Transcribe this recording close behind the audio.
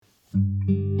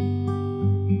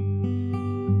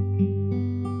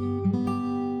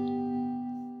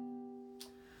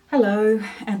Hello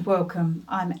and welcome,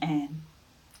 I'm Anne.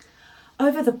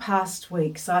 Over the past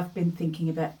weeks I've been thinking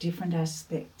about different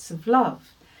aspects of love,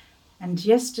 and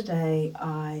yesterday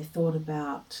I thought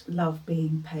about love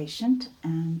being patient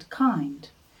and kind.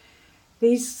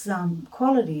 These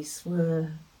qualities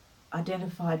were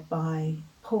identified by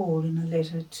Paul in a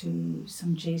letter to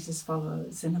some Jesus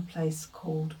followers in a place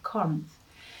called Corinth.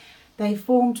 They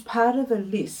formed part of a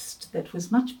list that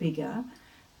was much bigger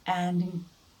and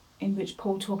in which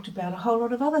Paul talked about a whole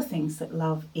lot of other things that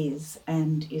love is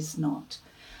and is not.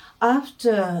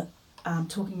 After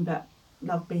talking about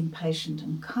love being patient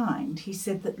and kind, he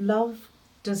said that love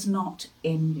does not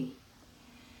envy.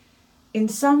 In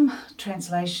some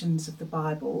translations of the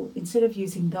Bible, instead of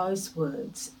using those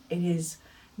words, it is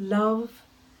love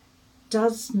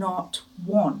does not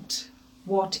want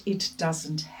what it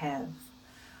doesn't have.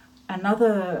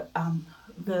 Another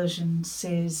version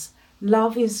says,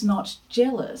 love is not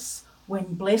jealous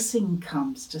when blessing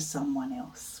comes to someone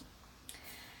else.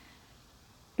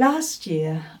 Last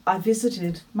year, I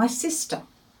visited my sister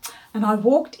and I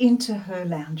walked into her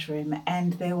lounge room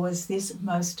and there was this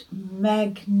most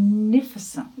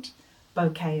magnificent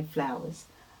bouquet of flowers,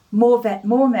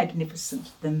 more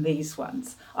magnificent than these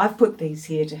ones. I've put these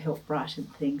here to help brighten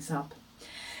things up.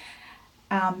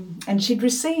 And she'd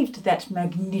received that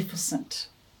magnificent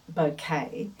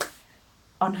bouquet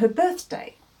on her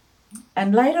birthday.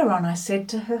 And later on I said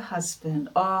to her husband,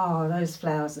 "Oh, those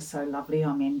flowers are so lovely,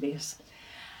 I'm envious."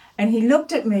 And he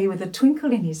looked at me with a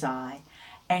twinkle in his eye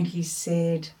and he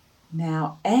said,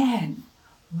 "Now, Anne,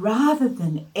 rather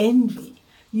than envy,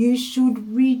 you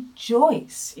should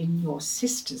rejoice in your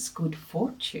sister's good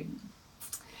fortune."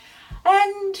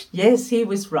 And yes, he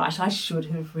was right, I should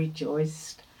have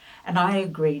rejoiced. And I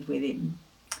agreed with him.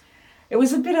 It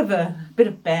was a bit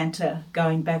of banter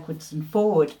going backwards and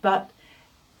forward, but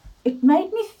it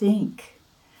made me think.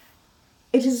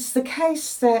 It is the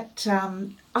case that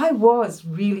I was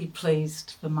really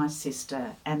pleased for my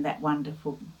sister and that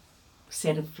wonderful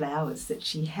set of flowers that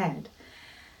she had.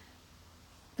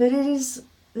 But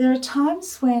there are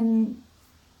times when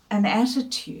an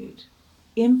attitude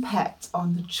impacts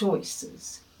on the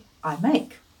choices I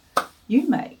make, you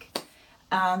make.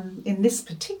 In this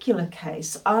particular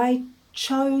case, I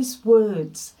chose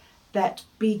words that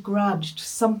begrudged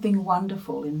something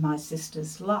wonderful in my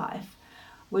sister's life,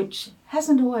 which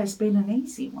hasn't always been an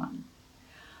easy one.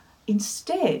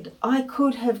 Instead, I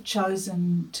could have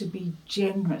chosen to be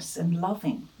generous and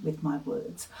loving with my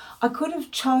words. I could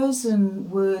have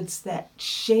chosen words that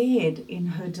shared in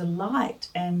her delight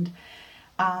and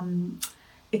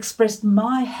expressed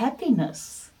my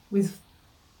happiness with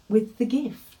the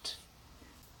gift.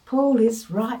 Paul is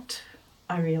right,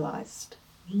 I realised.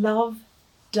 Love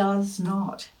does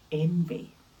not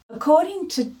envy. According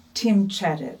to Tim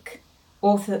Chaddock,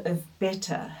 author of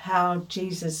Better, How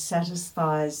Jesus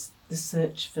Satisfies the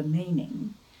Search for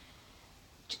Meaning,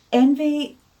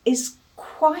 envy is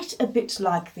quite a bit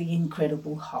like the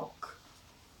Incredible Hulk.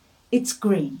 It's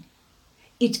green,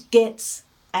 it gets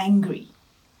angry,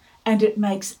 and it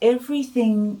makes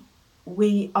everything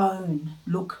we own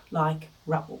look like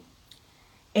rubble.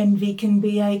 Envy can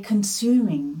be a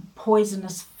consuming,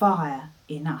 poisonous fire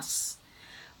in us.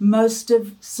 Most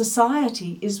of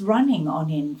society is running on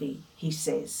envy, he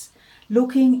says,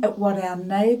 looking at what our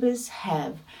neighbours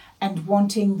have and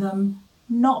wanting them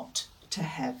not to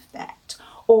have that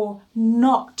or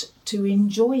not to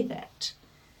enjoy that.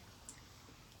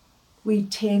 We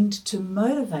tend to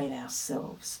motivate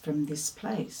ourselves from this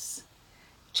place.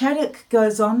 Chaddock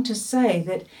goes on to say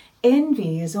that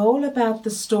envy is all about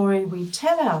the story we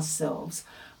tell ourselves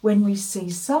when we see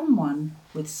someone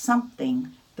with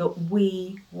something that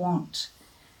we want.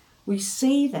 We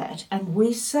see that and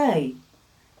we say,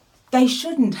 "They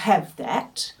shouldn't have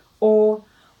that," or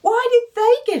 "Why did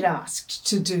they get asked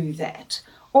to do that?"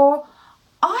 or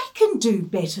 "I can do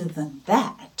better than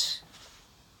that."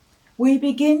 We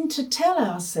begin to tell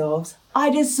ourselves, "I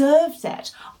deserve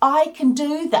that, I can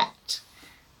do that."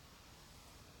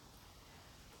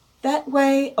 That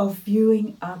way of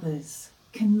viewing others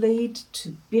can lead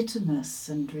to bitterness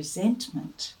and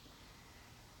resentment.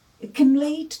 It can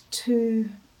lead to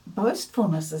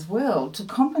boastfulness as well, to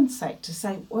compensate, to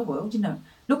say, well,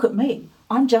 look at me,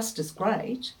 I'm just as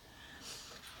great.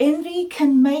 Envy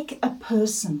can make a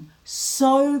person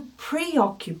so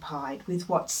preoccupied with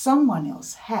what someone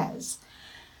else has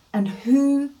and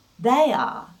who they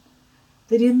are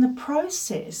that in the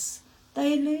process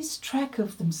they lose track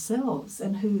of themselves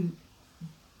and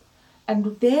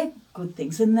their good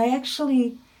things, and they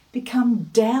actually become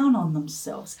down on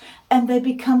themselves and they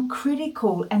become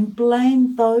critical and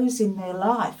blame those in their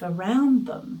life around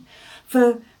them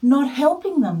for not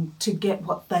helping them to get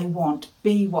what they want,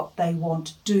 be what they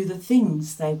want, do the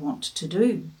things they want to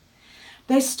do.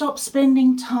 They stop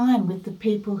spending time with the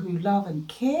people who love and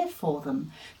care for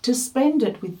them to spend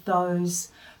it with those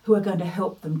who are going to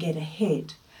help them get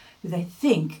ahead, who they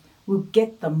think will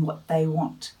get them what they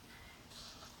want.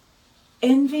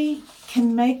 Envy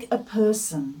can make a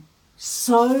person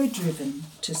so driven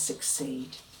to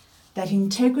succeed that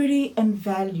integrity and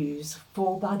values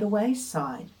fall by the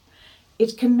wayside.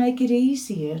 It can make it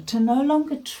easier to no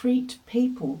longer treat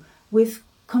people with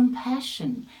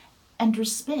compassion and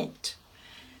respect,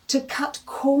 to cut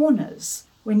corners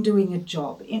when doing a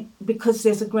job because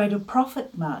there's a greater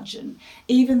profit margin,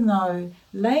 even though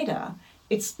later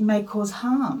it may cause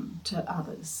harm to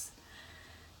others.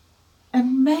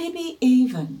 And maybe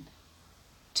even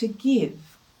to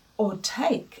give or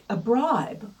take a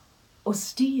bribe or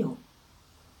steal.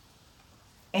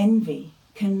 Envy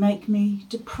can make me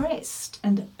depressed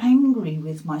and angry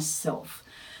with myself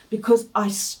because I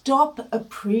stop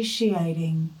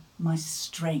appreciating my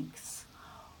strengths,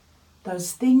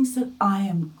 those things that I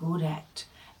am good at,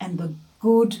 and the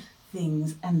good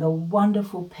things and the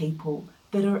wonderful people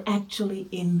that are actually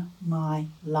in my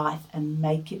life and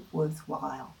make it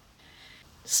worthwhile.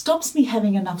 Stops me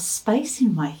having enough space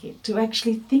in my head to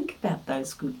actually think about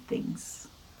those good things.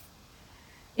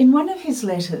 In one of his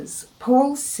letters,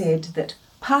 Paul said that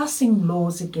passing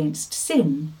laws against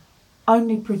sin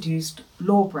only produced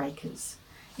lawbreakers.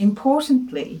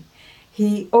 Importantly,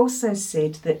 he also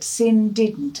said that sin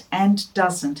didn't and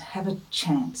doesn't have a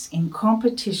chance in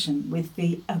competition with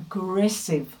the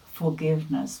aggressive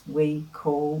forgiveness we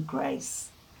call grace.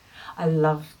 I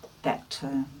love that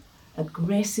term.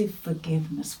 Aggressive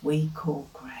forgiveness we call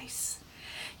grace.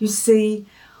 You see,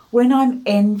 when I'm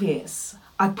envious,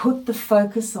 I put the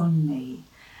focus on me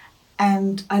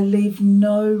and I leave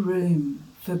no room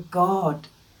for God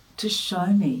to show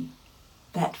me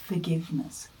that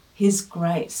forgiveness, His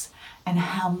grace, and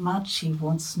how much He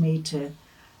wants me to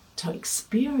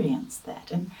experience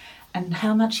that, and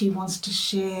how much He wants to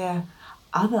share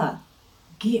other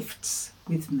gifts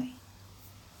with me.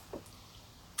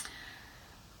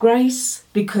 Grace,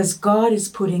 because God is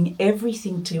putting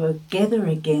everything together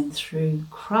again through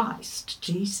Christ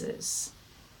Jesus,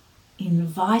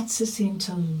 invites us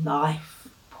into life,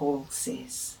 Paul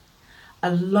says. A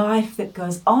life that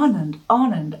goes on and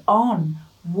on and on,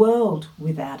 world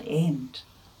without end.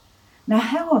 Now,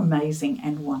 how amazing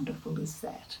and wonderful is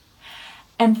that?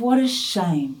 And what a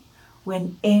shame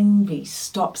when envy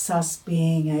stops us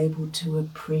being able to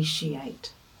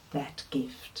appreciate that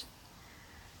gift.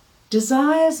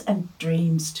 Desires and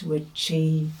dreams to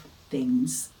achieve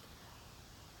things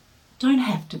don't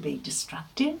have to be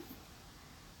destructive.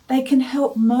 They can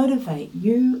help motivate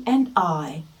you and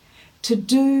I to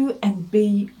do and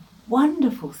be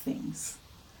wonderful things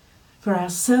for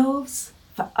ourselves,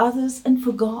 for others, and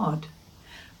for God.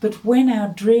 But when our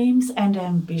dreams and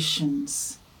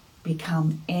ambitions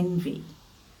become envy,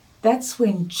 that's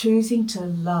when choosing to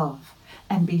love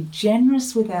and be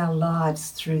generous with our lives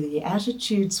through the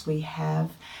attitudes we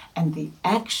have and the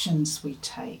actions we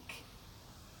take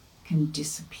can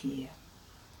disappear.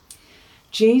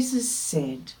 Jesus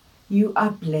said, "You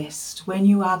are blessed when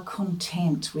you are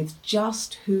content with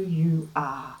just who you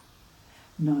are.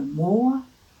 No more,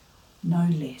 no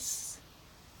less."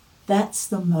 That's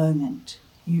the moment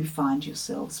you find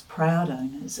yourselves proud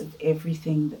owners of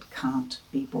everything that can't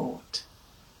be bought.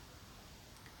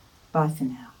 Bye for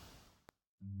now.